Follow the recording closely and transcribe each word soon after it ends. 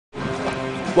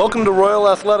Welcome to Royal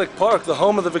Athletic Park, the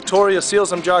home of the Victoria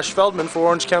Seals. I'm Josh Feldman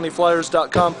for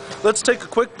OrangeCountyFlyers.com. Let's take a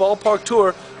quick ballpark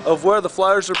tour of where the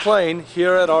Flyers are playing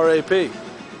here at R.A.P.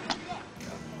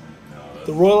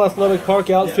 The Royal Athletic Park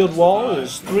outfield wall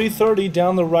is 330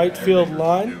 down the right field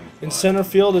line. In center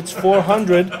field, it's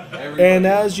 400. And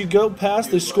as you go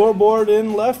past the scoreboard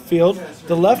in left field,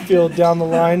 the left field down the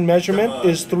line measurement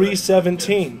is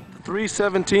 317.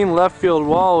 317 left field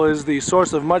wall is the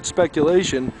source of much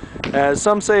speculation, as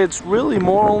some say it's really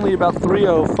more only about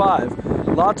 305.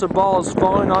 Lots of balls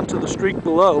falling onto the streak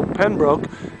below, Pembroke,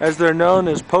 as they're known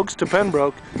as pokes to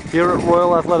Pembroke here at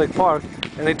Royal Athletic Park.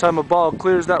 Anytime a ball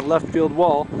clears that left field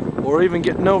wall, or even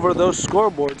getting over those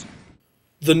scoreboards.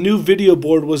 The new video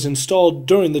board was installed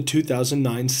during the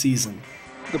 2009 season.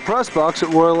 The press box at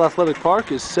Royal Athletic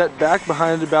Park is set back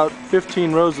behind about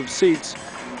 15 rows of seats,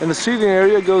 and the seating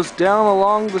area goes down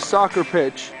along the soccer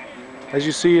pitch, as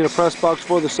you see in a press box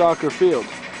for the soccer field.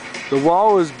 The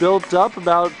wall is built up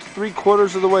about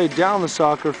 3/4 of the way down the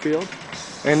soccer field,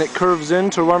 and it curves in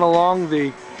to run along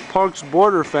the park's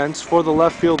border fence for the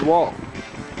left field wall.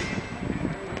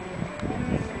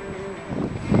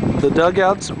 The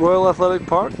dugouts at Royal Athletic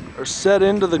Park are set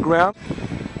into the ground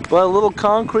by a little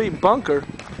concrete bunker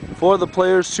for the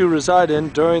players to reside in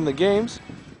during the games.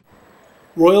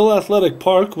 Royal Athletic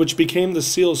Park, which became the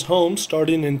Seals' home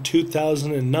starting in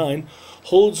 2009,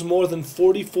 holds more than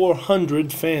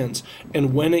 4,400 fans,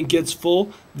 and when it gets full,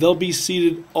 they'll be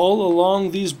seated all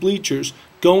along these bleachers,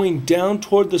 going down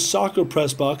toward the soccer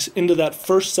press box into that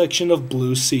first section of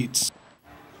blue seats.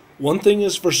 One thing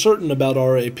is for certain about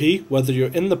R.A.P., whether you're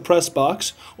in the press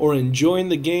box or enjoying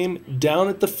the game down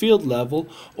at the field level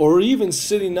or even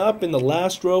sitting up in the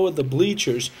last row of the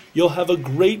bleachers, you'll have a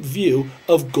great view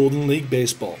of Golden League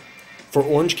baseball. For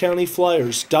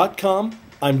OrangeCountyFlyers.com,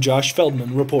 I'm Josh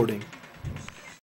Feldman reporting.